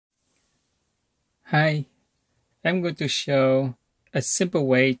Hi, I'm going to show a simple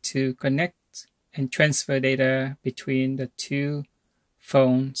way to connect and transfer data between the two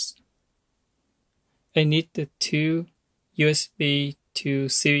phones. I need the two USB to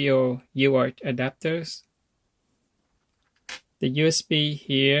serial UART adapters, the USB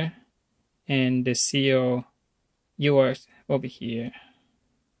here and the serial UART over here.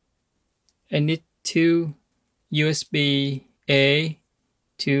 I need two USB A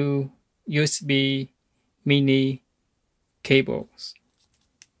to USB mini cables,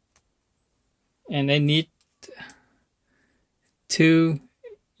 and I need two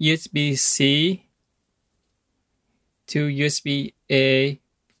USB-C to USB-A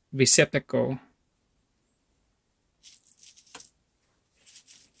receptacle,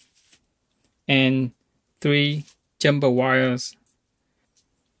 and three jumper wires.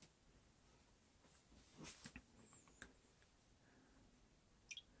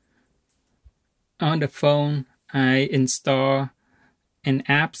 On the phone, I install an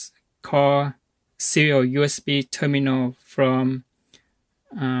app called Serial USB Terminal from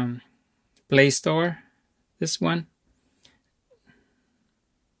Play Store. This one.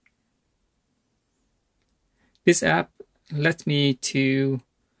 This app lets me to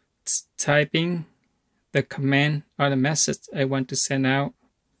typing the command or the message I want to send out,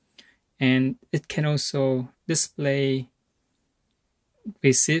 and it can also display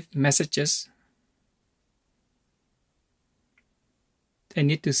received messages. I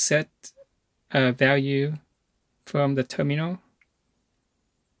need to set a value from the terminal.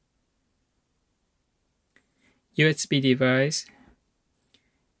 USB device.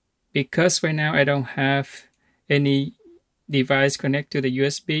 Because right now I don't have any device connected to the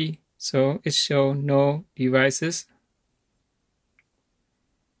USB, so it shows no devices.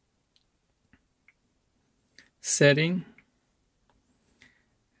 Setting.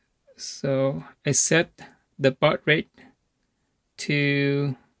 So I set the baud rate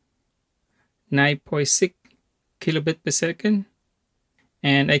to 9.6 kilobit per second,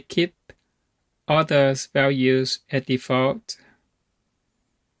 and I keep all the values at default.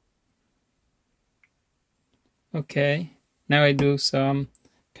 Okay, now I do some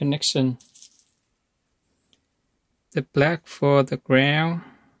connection. The black for the ground,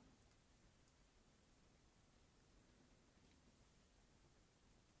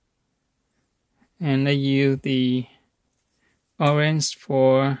 and I use the orange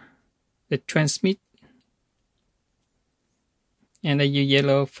for the transmit, and I use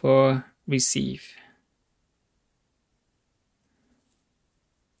yellow for receive.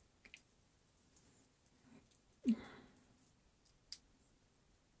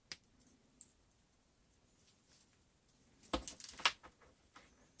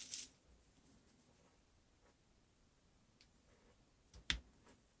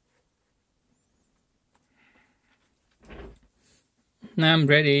 Now I'm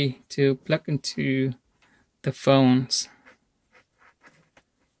ready to plug into the phones.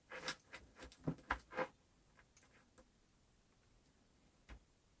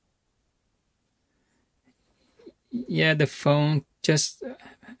 Yeah, the phone just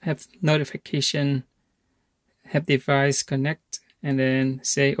have notification, have device connect, and then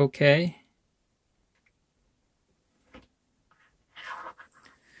say OK.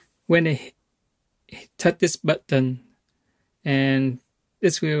 When I touch this button, and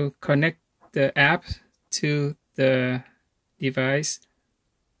this will connect the app to the device.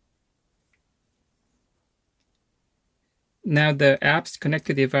 Now the app's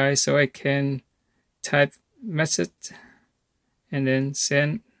connected device, so I can type message and then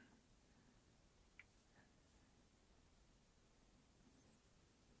send.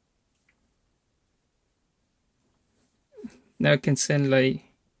 Now I can send like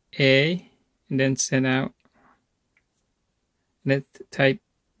A and then send out. Let's type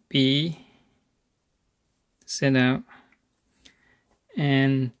B, send out,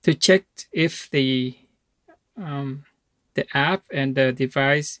 and to check if the app and the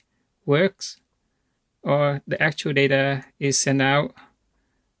device works or the actual data is sent out,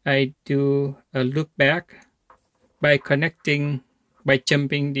 I do a look back by jumping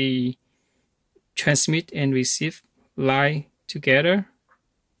the transmit and receive line together.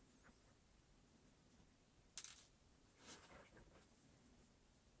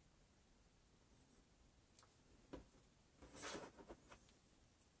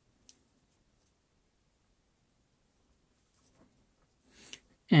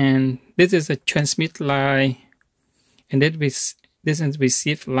 And this is a transmit line, and this is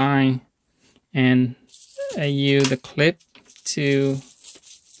receive line, and I use the clip to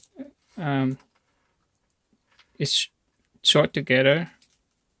it's short together.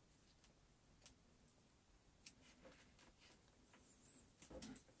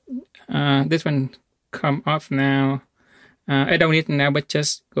 This one come off now. I don't need it now, but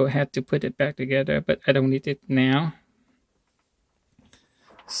just go ahead to put it back together, but I don't need it now.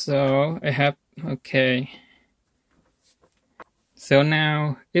 So I have, okay. So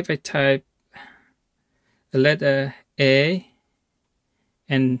now if I type the letter A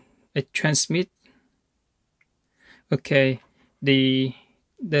and I transmit, okay, the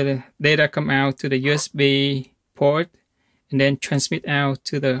data come out to the USB port and then transmit out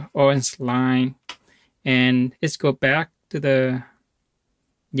to the orange line, and it's go back to the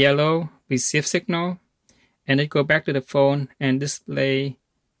yellow receive signal, and it go back to the phone and display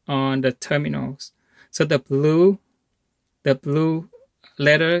on the terminals. So the blue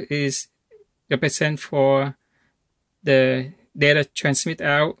letter is represent for the data transmit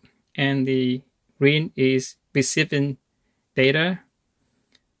out, and the green is receiving data.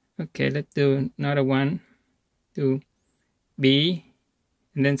 Okay, let's do another one. Do B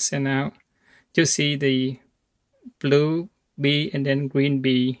and then send out. You see the blue B and then green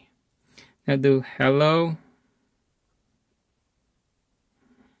B. Now do hello.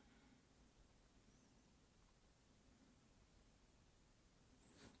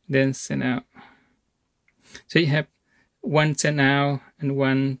 Then send out. So you have one send out and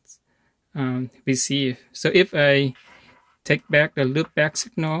one receive. So if I take back the loop back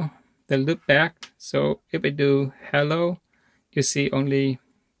signal, so if I do hello, you see only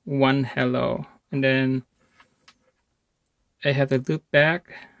one hello, and then I have the loop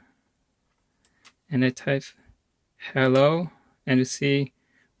back and I type hello, and you see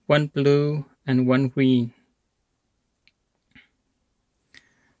one blue and one green.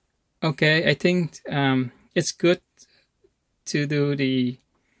 Okay, I think it's good to do the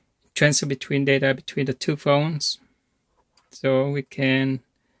transfer between data between the two phones. So we can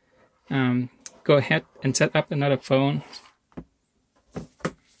go ahead and set up another phone.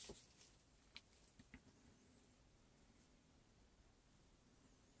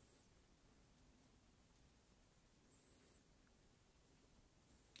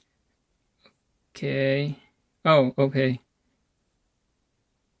 Okay. Oh, okay.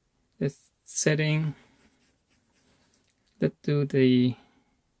 This setting. Let's do the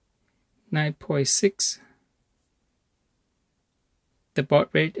 9.6. The baud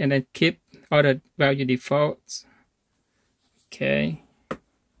rate, and then keep all the value defaults. Okay.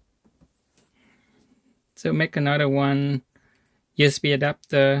 So make another one USB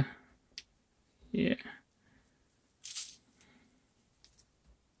adapter. Yeah.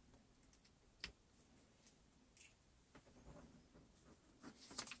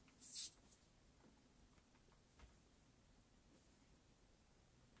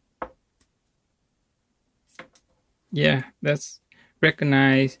 Yeah, that's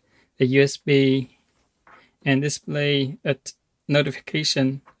recognize the USB and display a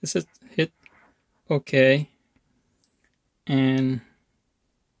notification. This is hit OK, and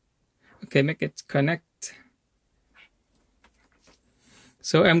okay, make it connect.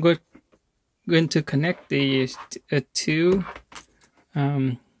 So I'm going to connect the two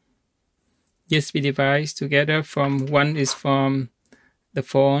USB device together. From one is from the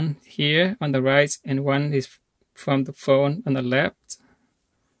phone here on the right, and one is from the phone on the left.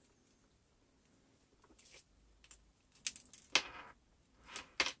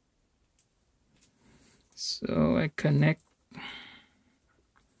 So I connect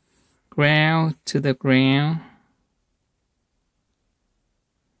ground to the ground.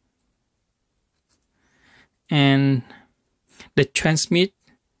 And the transmit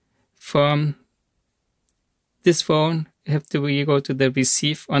from this phone have to go to the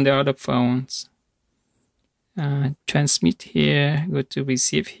receive on the other phones. Transmit here, go to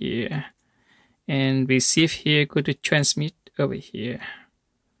receive here, and receive here, go to transmit over here.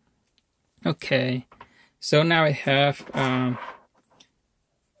 Okay, so now I have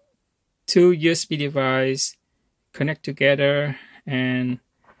two USB devices connect together, and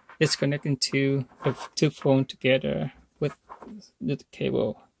it's connecting to the two phones together with the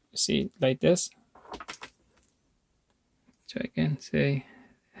cable. You see, like this. So I can say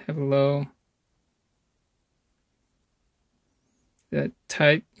hello. The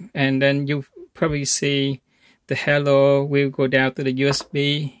type, and then you probably see the hello will go down to the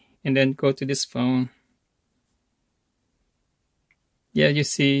USB and then go to this phone. Yeah, you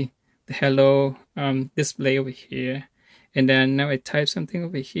see the hello display over here, and then now I type something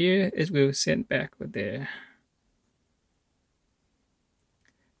over here, it will send back over there.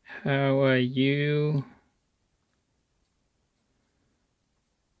 How are you?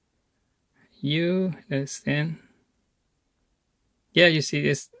 You understand? Yeah, you see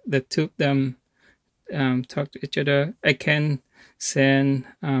this, the two talk to each other. I can send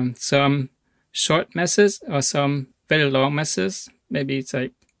some short message or some very long message. Maybe it's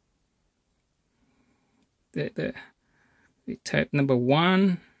like we type number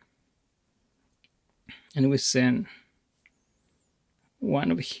 1 and we send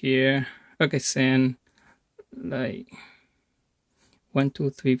 1 over here. Okay, send like 1, 2,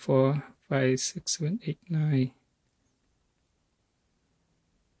 3, 4, 5, 6, 7, 8, 9.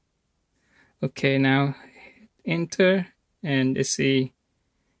 Okay, now enter and you see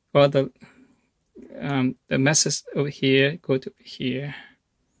all the message over here go to here,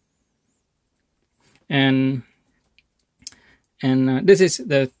 and this is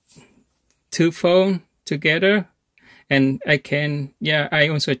the 2 phone together. And I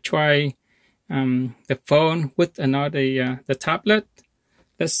also try the phone with another the tablet.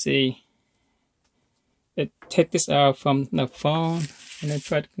 Let's see. Take this out from the phone and then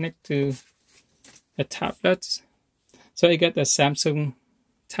try to connect to the tablet. So I got the Samsung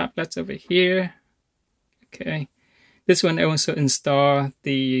tablet over here. Okay, this one I also install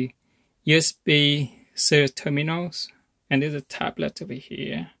the USB serial terminals, and there's a tablet over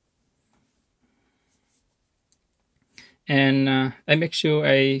here. And I make sure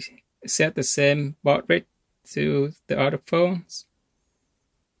I set the same baud rate to the other phones.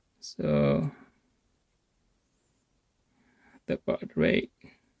 So the baud rate.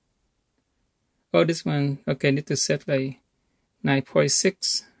 Oh, this one. Okay, I need to set like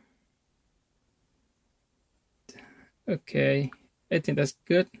 9.6. Okay, I think that's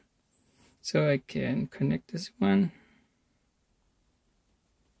good. So I can connect this one.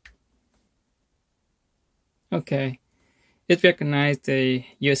 Okay, it recognized the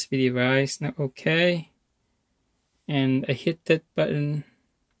USB device. Now, okay, and I hit that button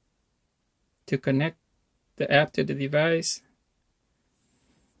to connect the app to the device.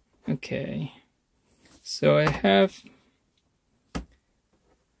 Okay, so I have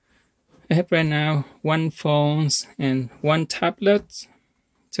right now 1 phone and 1 tablet.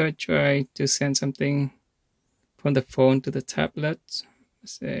 So I try to send something from the phone to the tablet.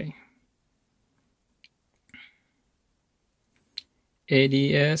 Let's say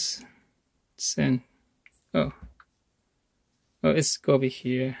ADS send. Oh, it's over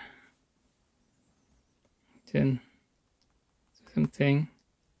here. Then something.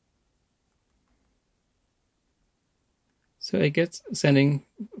 So I get sending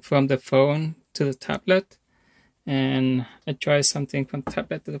from the phone to the tablet, and I try something from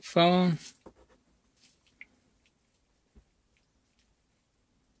tablet to the phone.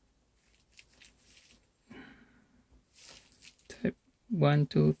 Type 1,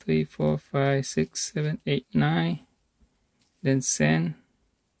 2, 3, 4, 5, 6, 7, 8, 9. Then send.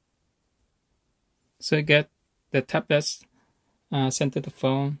 So I get the tablets sent to the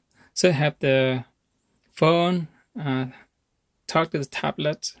phone. So I have the phone talk to the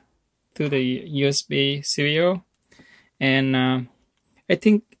tablet through the USB serial, and I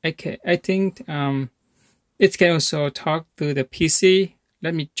think it can also talk to the PC.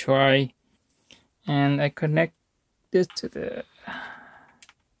 Let me try, and I connect this to the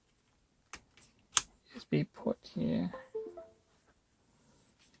USB port here.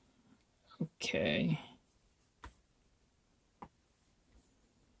 Okay.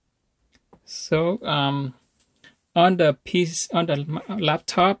 So on the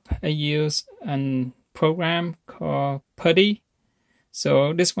laptop, I use a program called PuTTY.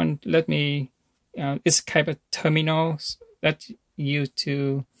 So this one let me it's kind of terminals that you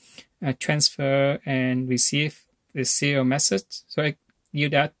to transfer and receive the serial message. So I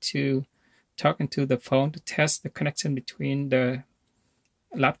use that to talk into the phone to test the connection between the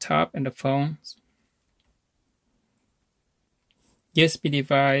laptop and the phones. USB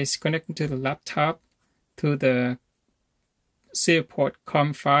device connecting to the laptop to the serial port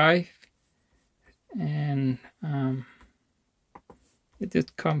COM5, and it is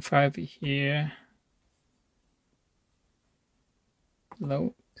COM5 here.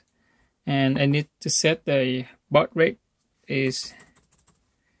 Load, and I need to set the baud rate is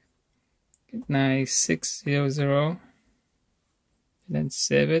 9600, and then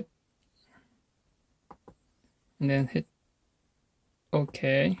save it, and then hit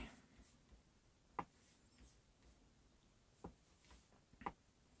OK.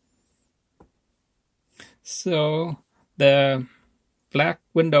 So the black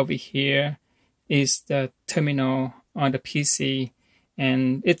window over here is the terminal on the PC,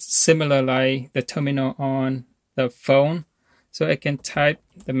 and it's similar like the terminal on the phone. So I can type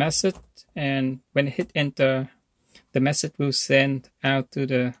the message, and when I hit enter, the message will send out to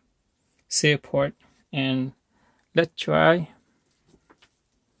the serial port. And let's try.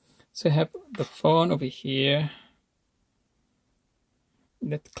 So I have the phone over here.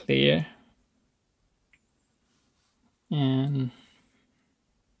 That's clear. And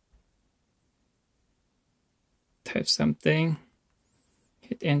type something,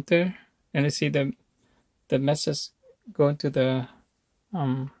 hit enter, and I see the message going to the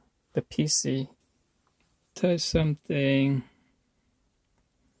PC. Type something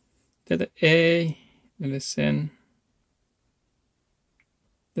to the A, and listen.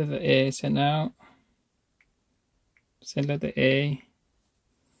 To the A, send out. Send out the A,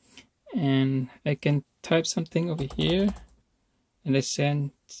 and I can type something over here, and I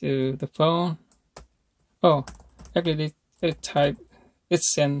send to the phone. Oh, actually, it's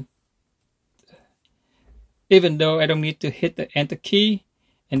send. Even though I don't need to hit the enter key,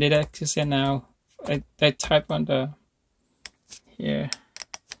 and then I can send now. I type on the here,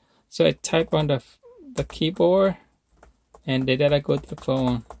 so I type on the keyboard, and then I go to the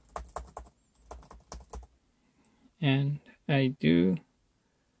phone, and I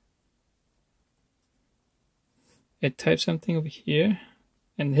type something over here,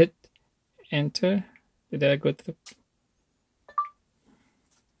 and hit enter. Then I go to the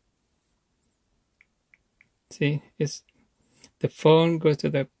see it's the phone goes to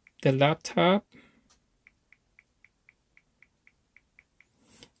the laptop.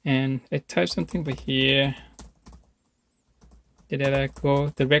 And I type something over here. Then I go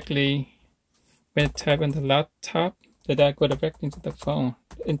directly, when I type on the laptop, then I go directly to the phone.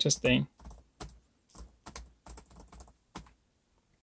 Interesting.